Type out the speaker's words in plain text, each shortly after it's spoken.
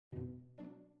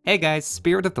Hey guys,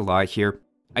 Spirit of the Law here.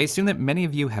 I assume that many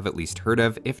of you have at least heard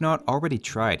of, if not already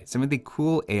tried, some of the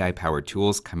cool AI-powered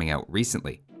tools coming out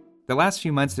recently. The last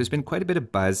few months, there's been quite a bit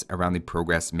of buzz around the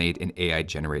progress made in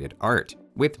AI-generated art,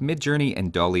 with Midjourney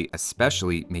and DALL-E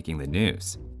especially making the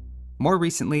news. More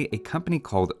recently, a company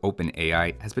called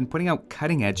OpenAI has been putting out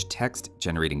cutting-edge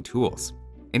text-generating tools.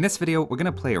 In this video, we're going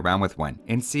to play around with one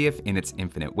and see if, in its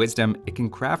infinite wisdom, it can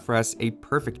craft for us a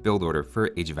perfect build order for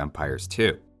Age of Empires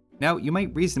 2. Now, you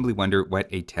might reasonably wonder what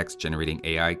a text-generating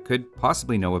AI could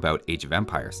possibly know about Age of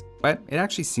Empires, but it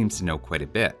actually seems to know quite a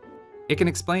bit. It can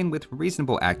explain with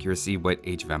reasonable accuracy what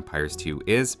Age of Empires 2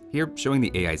 is, here showing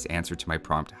the AI's answer to my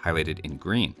prompt highlighted in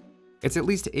green. It's at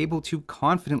least able to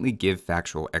confidently give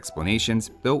factual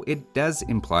explanations, though it does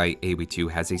imply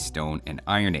AoE2 has a Stone and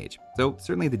Iron Age, though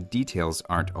certainly the details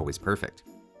aren't always perfect.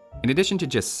 In addition to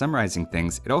just summarizing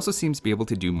things, it also seems to be able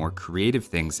to do more creative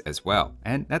things as well,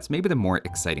 and that's maybe the more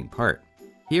exciting part.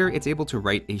 Here, it's able to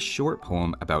write a short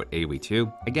poem about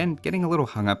AoE2, again getting a little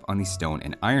hung up on the Stone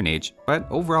and Iron Age, but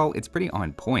overall it's pretty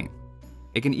on point.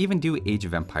 It can even do Age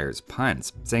of Empires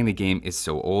puns, saying the game is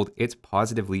so old it's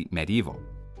positively medieval.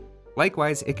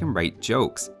 Likewise, it can write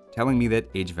jokes, telling me that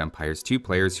Age of Empires 2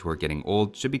 players who are getting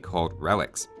old should be called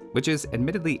relics, which is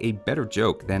admittedly a better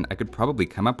joke than I could probably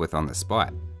come up with on the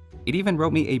spot. It even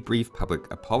wrote me a brief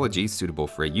public apology suitable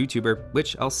for a YouTuber,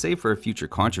 which I'll save for a future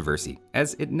controversy,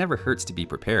 as it never hurts to be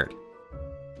prepared.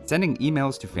 Sending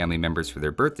emails to family members for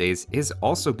their birthdays is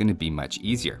also going to be much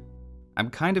easier. I'm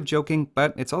kind of joking,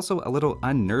 but it's also a little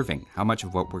unnerving how much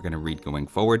of what we're going to read going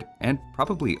forward, and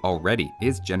probably already,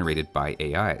 is generated by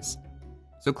AIs.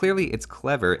 So clearly it's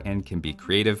clever and can be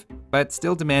creative, but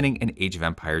still demanding an Age of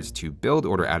Empires 2 build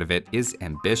order out of it is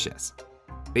ambitious.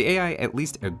 The AI at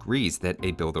least agrees that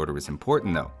a build order is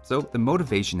important though, so the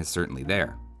motivation is certainly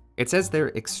there. It says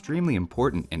they're extremely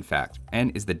important, in fact,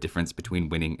 and is the difference between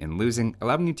winning and losing,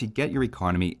 allowing you to get your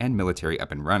economy and military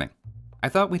up and running. I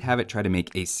thought we'd have it try to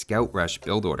make a Scout Rush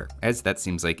build order, as that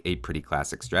seems like a pretty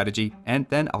classic strategy, and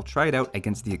then I'll try it out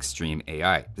against the Extreme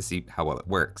AI to see how well it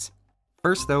works.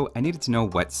 First though, I needed to know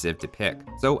what civ to pick,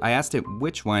 so I asked it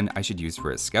which one I should use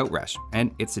for a Scout Rush,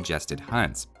 and it suggested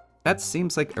Huns. That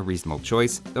seems like a reasonable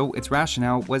choice, though its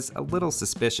rationale was a little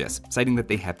suspicious, citing that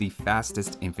they have the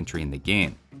fastest infantry in the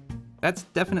game. That's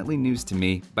definitely news to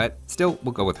me, but still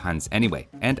we'll go with Huns anyway,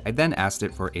 and I then asked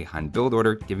it for a Hun build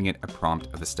order, giving it a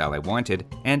prompt of the style I wanted,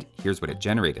 and here's what it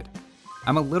generated.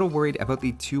 I'm a little worried about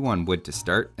the 2 on wood to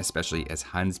start, especially as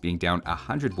Huns being down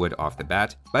 100 wood off the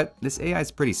bat, but this AI is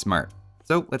pretty smart.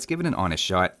 So let's give it an honest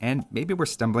shot, and maybe we're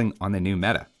stumbling on the new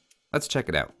meta. Let's check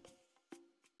it out.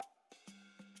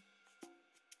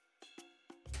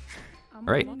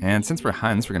 Alright, and since we're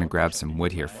Huns, we're going to grab some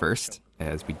wood here first,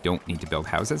 as we don't need to build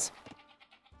houses.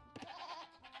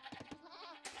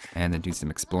 And then do some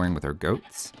exploring with our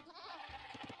goats.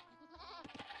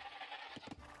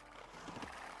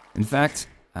 In fact,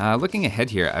 looking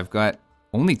ahead here, I've got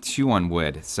only 2 on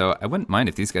wood, so I wouldn't mind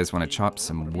if these guys want to chop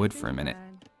some wood for a minute.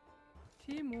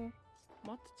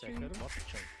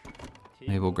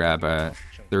 Maybe we'll grab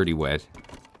 30 wood.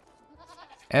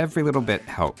 Every little bit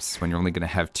helps when you're only going to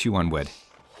have 2 on wood.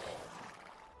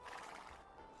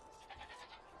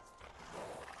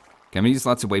 Okay, I'm going to use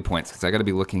lots of waypoints because I got to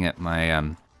be looking at my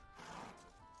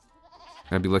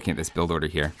gotta be looking at this build order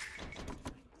here.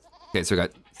 Okay, so I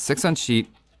got 6 on sheet,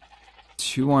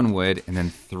 2 on wood, and then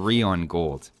 3 on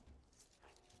gold.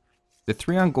 The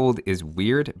 3 on gold is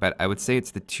weird, but I would say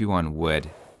it's the 2 on wood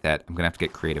that I'm gonna have to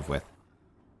get creative with.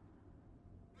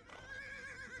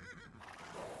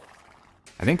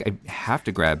 I think I have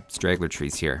to grab straggler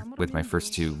trees here with my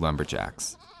first 2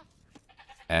 lumberjacks,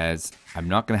 as I'm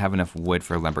not going to have enough wood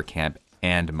for a lumber camp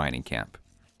and a mining camp.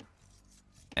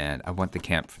 And I want the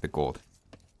camp for the gold.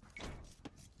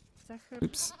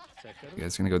 Oops. You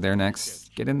guys are going to go there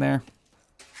next. Get in there.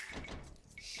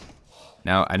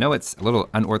 Now, I know it's a little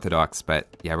unorthodox, but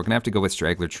yeah, we're going to have to go with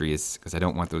straggler trees because I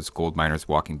don't want those gold miners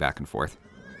walking back and forth.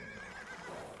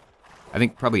 I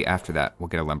think probably after that, we'll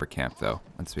get a lumber camp, though,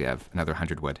 once we have another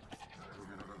 100 wood.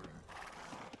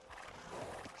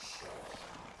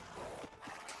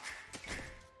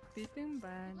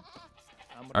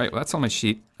 Alright, well, that's all my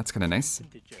sheep. That's kind of nice.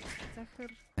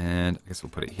 And I guess we'll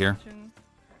put it here.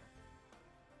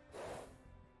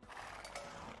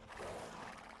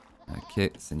 Okay,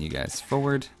 send you guys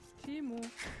forward.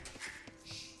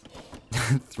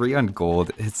 3 on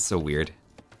gold. It's so weird.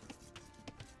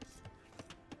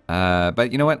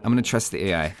 But you know what? I'm going to trust the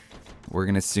AI. We're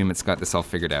going to assume it's got this all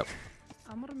figured out.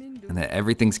 And that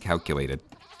everything's calculated.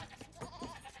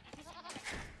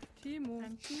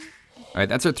 Alright,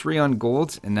 that's our 3 on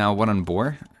gold, and now 1 on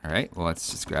boar. Alright, well,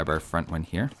 let's just grab our front one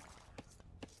here.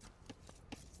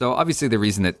 So obviously the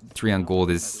reason that 3 on gold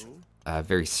is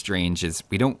very strange is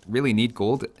we don't really need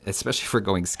gold, especially if we're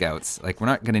going scouts. Like, we're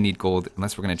not going to need gold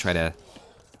unless we're going to try to,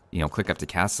 you know, click up to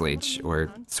Castle Age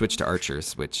or switch to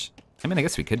archers, which, I mean, I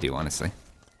guess we could do, honestly.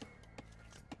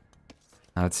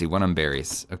 Let's see, 1 on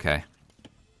berries. Okay.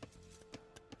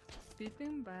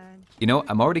 You know,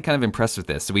 I'm already kind of impressed with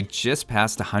this. So we just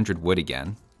passed 100 wood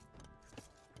again.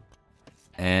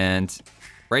 And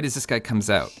right as this guy comes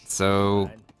out. So,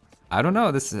 I don't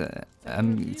know. This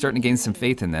I'm starting to gain some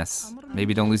faith in this.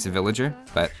 Maybe don't lose a villager,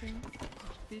 but...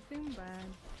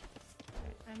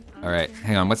 Alright,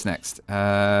 hang on. What's next?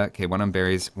 Okay, 1 on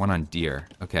berries, 1 on deer.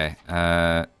 Okay,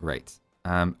 right.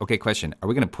 Okay, question. Are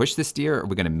we going to push this deer or are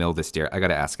we going to mill this deer? I got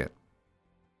to ask it.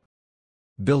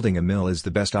 Building a mill is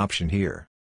the best option here.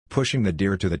 Pushing the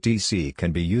deer to the TC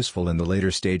can be useful in the later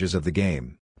stages of the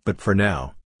game, but for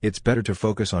now, it's better to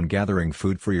focus on gathering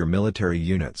food for your military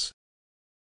units.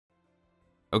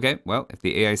 Okay, well, if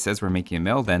the AI says we're making a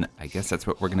mill, then I guess that's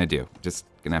what we're going to do. Just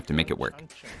going to have to make it work.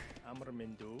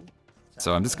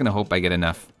 So I'm just going to hope I get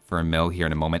enough for a mill here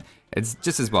in a moment. It's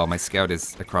just as well, my scout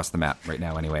is across the map right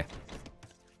now anyway.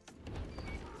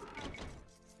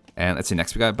 And let's see,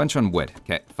 next we got a bunch on wood.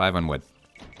 Okay, 5 on wood.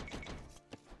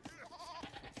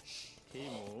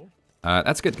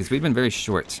 That's good, because we've been very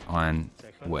short on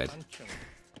wood.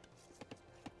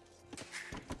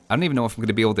 I don't even know if I'm going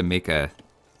to be able to make a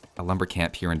lumber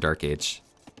camp here in Dark Age.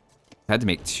 I had to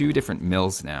make 2 different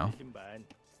mills now.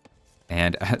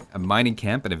 And a mining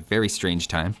camp at a very strange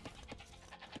time.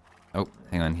 Oh,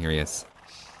 hang on, here he is.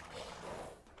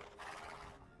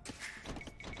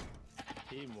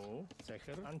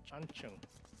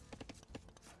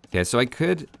 Okay, so I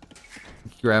could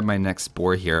grab my next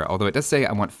boar here, although it does say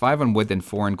I want 5 on wood, then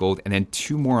 4 on gold, and then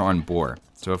 2 more on boar.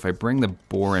 So if I bring the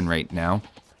boar in right now,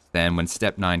 then when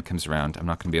step 9 comes around, I'm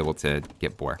not going to be able to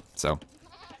get boar. So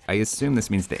I assume this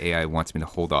means the AI wants me to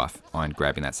hold off on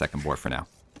grabbing that second boar for now.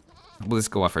 We'll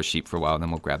just go off our sheep for a while, and then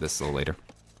we'll grab this a little later.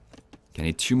 Okay, I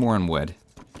need 2 more on wood.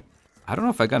 I don't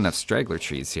know if I got enough straggler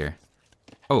trees here.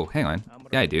 Oh, hang on.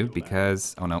 Yeah, I do,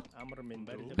 because... Oh, no.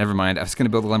 Never mind. I was going to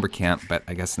build a lumber camp, but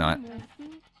I guess not.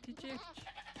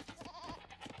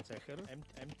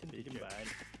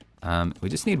 We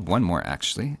just need 1 more,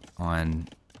 actually, on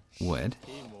wood.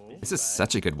 This is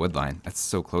such a good wood line. That's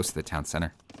so close to the town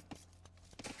center.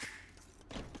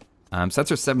 So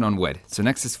that's our 7 on wood. So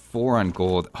next is 4 on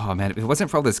gold. Oh, man, if it wasn't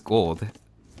for all this gold,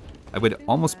 I would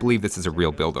almost believe this is a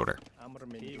real build order.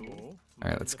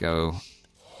 Alright, let's go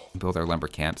build our lumber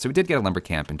camp. So we did get a lumber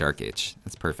camp in Dark Age.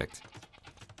 That's perfect.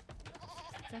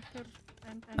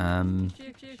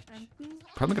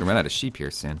 Probably gonna run out of sheep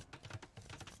here soon.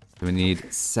 So we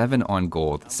need 7 on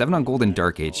gold. 7 on gold in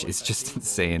Dark Age is just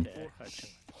insane.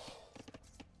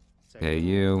 Okay,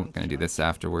 you. Gonna do this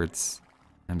afterwards.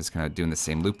 I'm just kind of doing the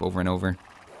same loop over and over.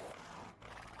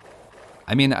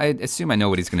 I mean, I assume I know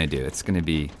what he's gonna do. It's gonna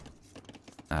be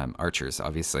archers,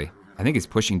 obviously. I think he's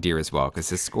pushing deer as well, because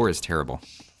his score is terrible.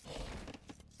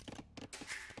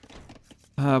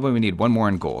 But we need 1 more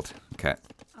on gold. Okay.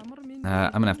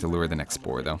 I'm gonna have to lure the next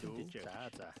boar, though.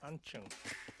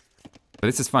 But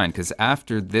this is fine, because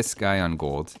after this guy on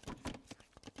gold,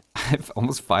 I have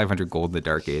almost 500 gold in the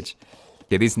Dark Age.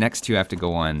 Okay, these next 2 have to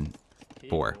go on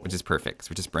boar, which is perfect, so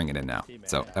we're just bringing it in now.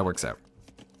 So, that works out.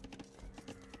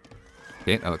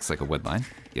 Okay, that looks like a wood line.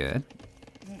 Good.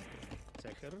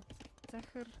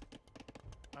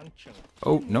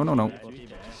 Oh, no, no, no.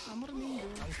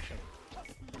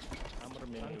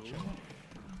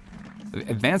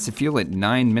 Advance the fuel at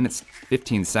 9 minutes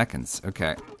 15 seconds.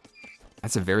 Okay.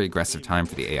 That's a very aggressive time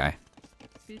for the AI.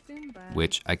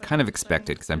 Which I kind of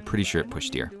expected, because I'm pretty sure it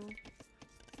pushed deer.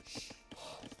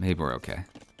 Maybe we're okay.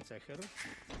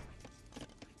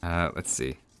 Let's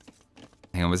see.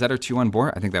 Hang on, was that our 2 on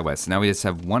boar? I think that was. So now we just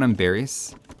have 1 on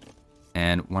berries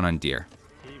and 1 on deer.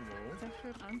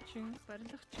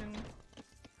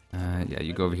 Yeah,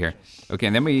 you go over here. Okay,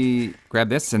 and then we grab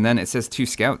this, and then it says 2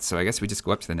 scouts, so I guess we just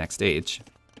go up to the next stage.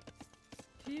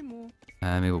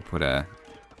 Maybe we'll put a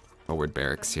forward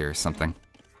barracks here or something.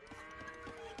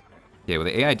 Yeah, well,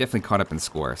 the AI definitely caught up in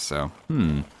score, so,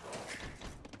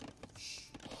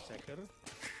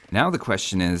 Now the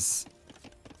question is,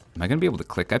 am I going to be able to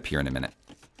click up here in a minute?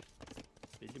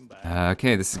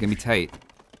 Okay, this is going to be tight.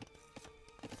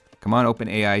 Come on,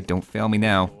 OpenAI, don't fail me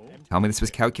now. Tell me this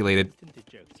was calculated.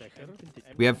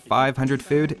 We have 500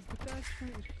 food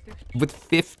with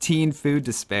 15 food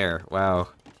to spare. Wow.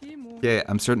 Yeah,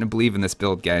 I'm starting to believe in this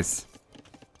build, guys.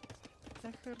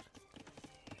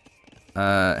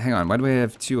 Hang on, why do I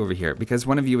have 2 over here? Because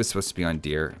one of you was supposed to be on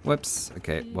deer. Whoops.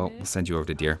 Okay, well, we'll send you over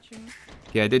to deer.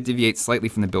 Yeah, I did deviate slightly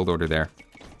from the build order there.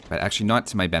 But actually not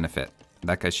to my benefit.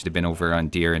 That guy should have been over on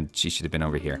deer and she should have been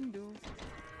over here.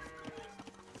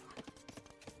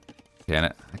 Yeah,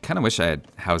 and I kind of wish I had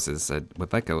houses. I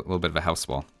would like a little bit of a house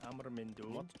wall.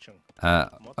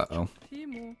 Uh-oh.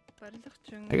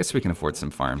 I guess we can afford some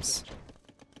farms.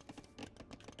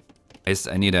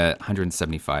 I need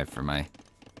 175 for my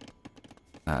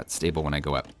stable when I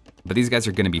go up. But these guys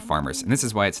are going to be farmers, and this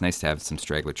is why it's nice to have some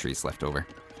straggler trees left over.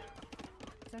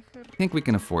 I think we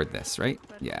can afford this, right?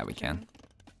 Yeah, we can.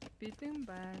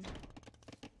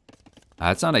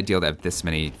 It's not ideal to have this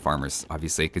many farmers,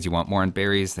 obviously, because you want more on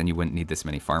berries, then you wouldn't need this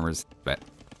many farmers, but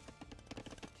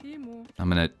I'm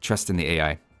going to trust in the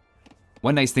AI.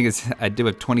 One nice thing is I do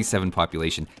have 27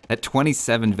 population. That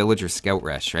 27 villager scout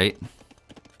rush, right?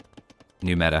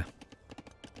 New meta.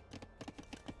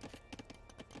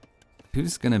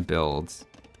 Who's gonna build?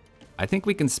 I think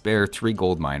we can spare 3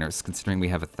 gold miners, considering we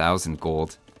have 1,000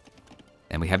 gold.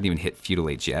 And we haven't even hit feudal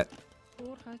age yet.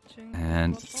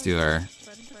 And let's do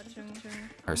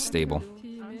our stable.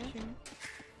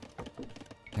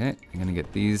 Okay, I'm gonna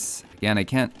get these. Again,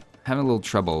 I'm having a little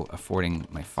trouble affording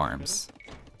my farms.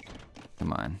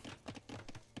 Come on.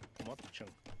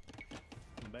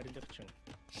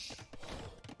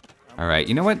 Alright,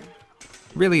 you know what?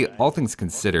 Really, all things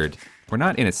considered, we're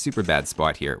not in a super bad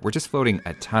spot here. We're just floating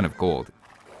a ton of gold.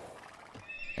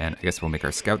 And I guess we'll make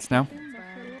our scouts now.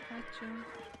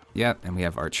 Yep, and we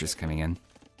have archers coming in.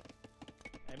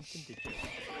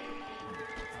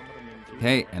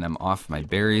 Okay, and I'm off my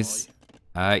berries.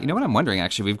 You know what I'm wondering,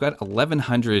 actually? We've got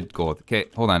 1,100 gold. Okay,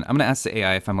 hold on. I'm gonna ask the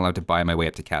AI if I'm allowed to buy my way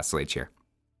up to Castle Age here.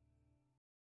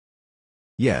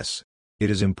 Yes. It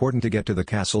is important to get to the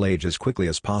Castle Age as quickly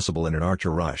as possible in an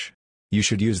archer rush. You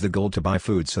should use the gold to buy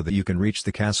food so that you can reach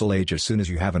the Castle Age as soon as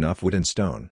you have enough wood and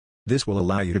stone. This will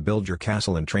allow you to build your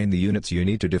castle and train the units you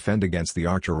need to defend against the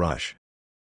archer rush.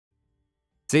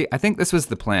 See, I think this was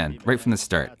the plan, right from the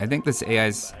start. I think this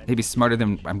AI's maybe smarter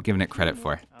than I'm giving it credit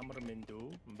for.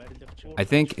 I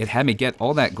think it had me get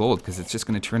all that gold because it's just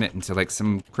going to turn it into like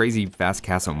some crazy fast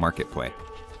castle market play.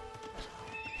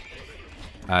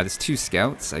 There's 2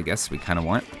 scouts, I guess we kind of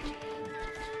want.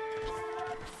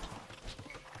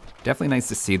 Definitely nice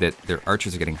to see that their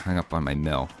archers are getting hung up on my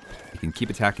mill. He can keep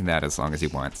attacking that as long as he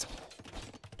wants.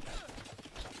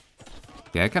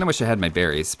 Yeah, I kind of wish I had my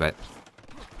berries, but...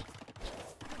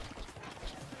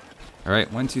 Alright,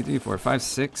 1, 2, 3, 4, 5,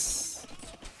 6.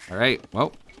 Alright,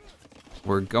 well,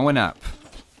 we're going up.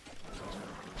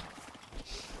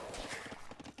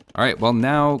 Alright, well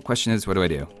now, question is, what do I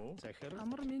do?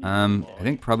 I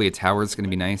think probably a tower is going to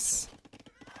be nice.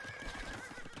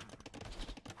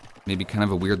 Maybe kind of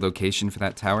a weird location for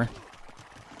that tower.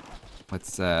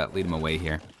 Let's lead him away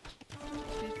here.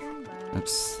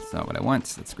 Oops, that's not what I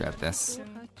want. Let's grab this.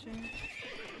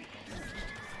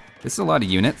 This is a lot of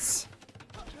units.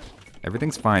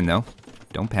 Everything's fine though.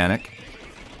 Don't panic.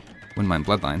 Wouldn't mind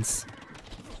bloodlines.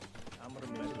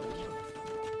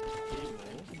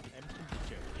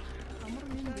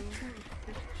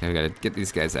 Okay, we gotta get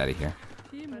these guys out of here.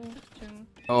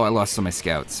 Oh, I lost some of my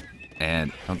scouts.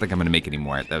 And I don't think I'm gonna make any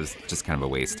more. That was just kind of a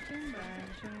waste.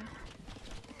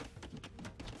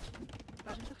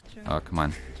 Oh, come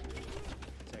on.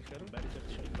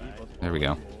 There we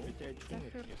go.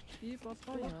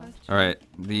 Alright,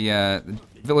 the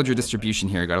villager distribution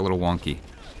here got a little wonky.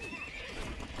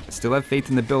 I still have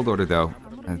faith in the build order though.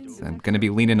 I'm gonna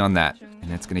be leaning on that,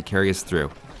 and it's gonna carry us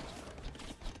through.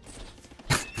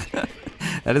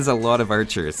 That is a lot of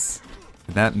archers.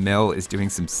 That mill is doing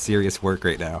some serious work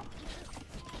right now.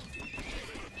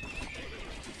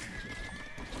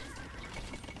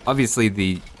 Obviously,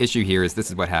 the issue here is this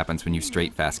is what happens when you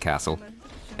straight fast castle,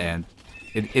 and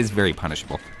it is very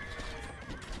punishable.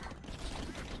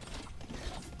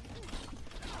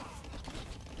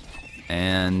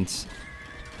 And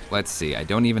let's see, I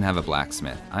don't even have a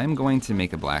blacksmith. I'm going to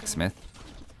make a blacksmith.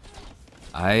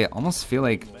 I almost feel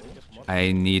like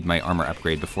I need my armor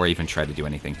upgrade before I even try to do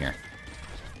anything here.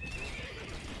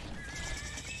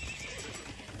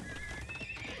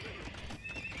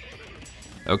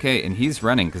 Okay, and he's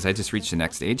running because I just reached the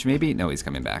next stage, maybe? No, he's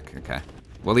coming back. Okay.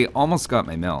 Well, he almost got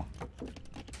my mill.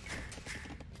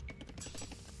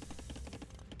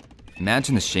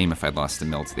 Imagine the shame if I'd lost the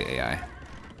mill to the AI.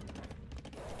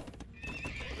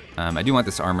 I do want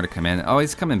this armor to come in. Oh,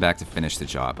 he's coming back to finish the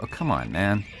job. Oh, come on,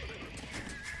 man.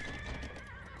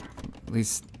 At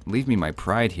least leave me my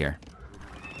pride here.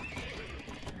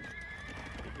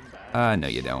 No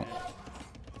you don't.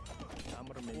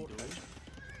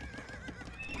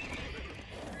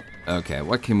 Okay,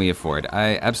 what can we afford?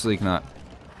 I absolutely cannot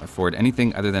afford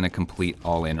anything other than a complete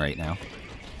all-in right now.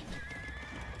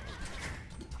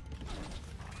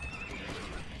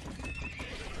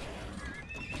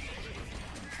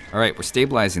 Alright, we're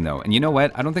stabilizing though. And you know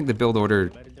what? I don't think the build order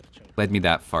led me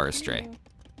that far astray.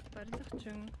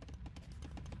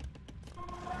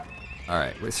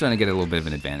 Alright, we're starting to get a little bit of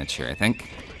an advantage here, I think.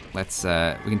 Let's,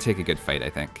 we can take a good fight, I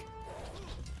think.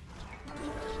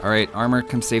 Alright, armor,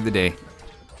 come save the day.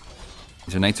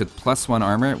 These are knights with +1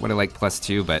 armor. Would I like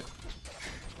 +2, but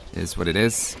it is what it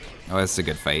is. Oh, that's a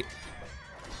good fight.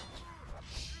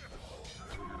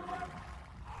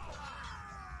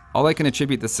 All I can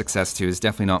attribute this success to is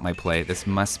definitely not my play. This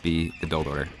must be the build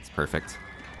order. It's perfect.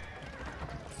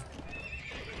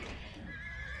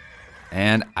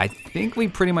 And I think we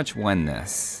pretty much won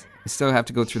this. We still have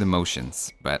to go through the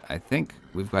motions, but I think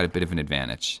we've got a bit of an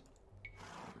advantage.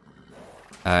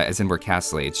 As in we're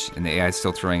Castle Age, and the AI is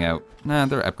still throwing out... Nah,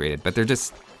 they're upgraded, but they're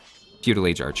just Feudal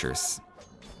Age archers.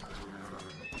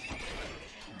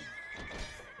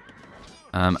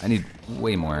 I need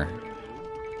way more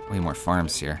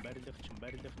farms here.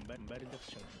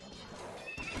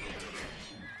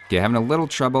 Okay, having a little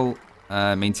trouble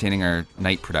maintaining our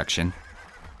knight production.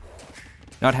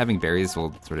 Not having berries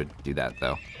will sort of do that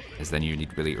though, because then you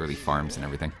need really early farms and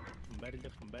everything.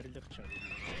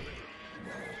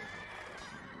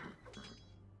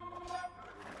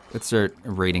 Let's start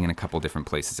raiding in a couple different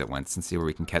places at once and see where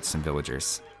we can catch some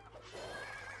villagers.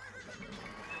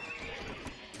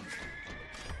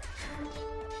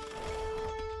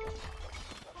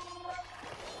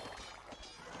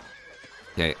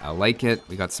 Okay, I like it.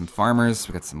 We got some farmers,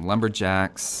 we got some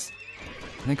lumberjacks.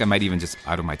 I think I might even just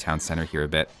out of my town center here a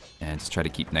bit and just try to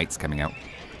keep knights coming out.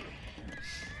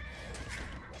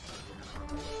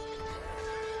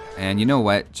 And you know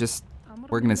what?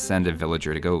 We're gonna send a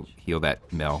villager to go heal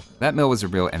that mill. That mill was a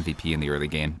real MVP in the early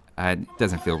game. It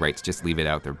doesn't feel right to just leave it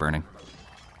out there burning.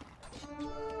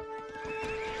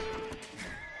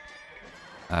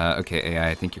 Okay, AI,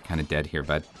 I think you're kind of dead here,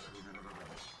 bud.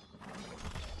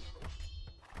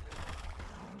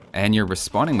 And you're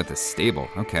respawning with a stable.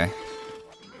 Okay.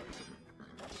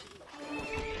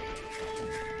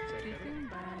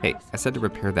 Hey, I said to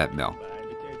repair that mill.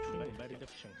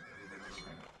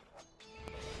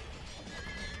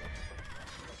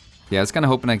 Yeah, I was kind of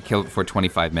hoping I could kill it before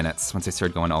 25 minutes once I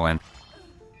started going all in.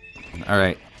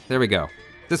 Alright, there we go.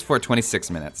 Just for 26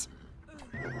 minutes.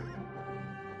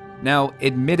 Now,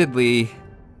 admittedly,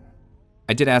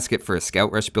 I did ask it for a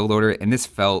Scout Rush build order, and this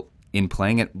felt, in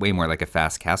playing it, way more like a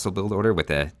fast castle build order with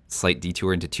a slight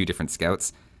detour into 2 different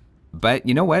scouts. But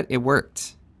you know what? It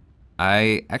worked.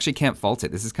 I actually can't fault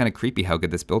it. This is kind of creepy how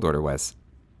good this build order was.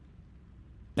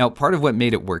 Now, part of what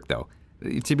made it work, though,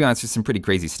 to be honest, there's some pretty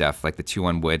crazy stuff, like the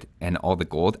 2-1 wood and all the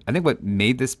gold. I think what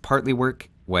made this partly work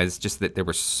was just that there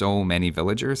were so many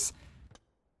villagers.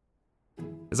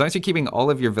 As long as you're keeping all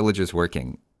of your villagers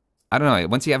working, I don't know,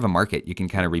 once you have a market, you can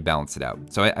kind of rebalance it out.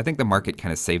 So I think the market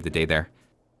kind of saved the day there.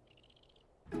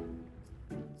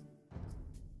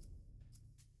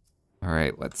 All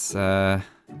right, let's,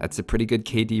 that's a pretty good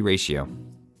KD ratio.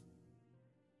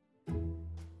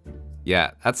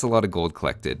 Yeah, that's a lot of gold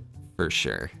collected, for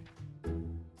sure.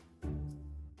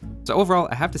 So overall,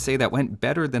 I have to say that went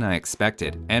better than I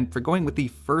expected, and for going with the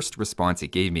first response it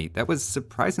gave me, that was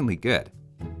surprisingly good.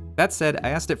 That said, I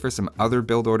asked it for some other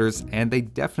build orders, and they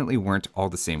definitely weren't all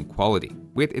the same quality,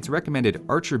 with its recommended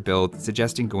archer build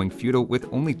suggesting going feudal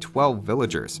with only 12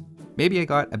 villagers. Maybe I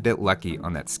got a bit lucky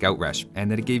on that Scout Rush, and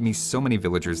that it gave me so many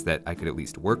villagers that I could at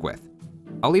least work with.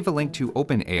 I'll leave a link to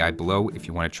OpenAI below if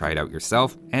you want to try it out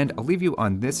yourself, and I'll leave you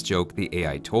on this joke the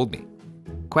AI told me.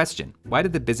 Question: why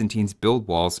did the Byzantines build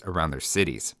walls around their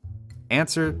cities?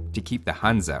 Answer: to keep the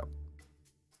Huns out.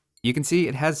 You can see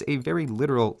it has a very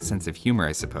literal sense of humor,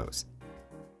 I suppose.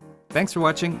 Thanks for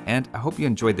watching, and I hope you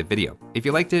enjoyed the video. If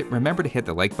you liked it, remember to hit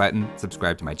the like button,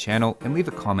 subscribe to my channel, and leave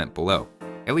a comment below.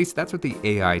 At least that's what the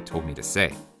AI told me to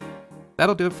say.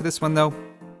 That'll do it for this one though.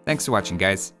 Thanks for watching,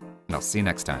 guys, and I'll see you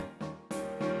next time.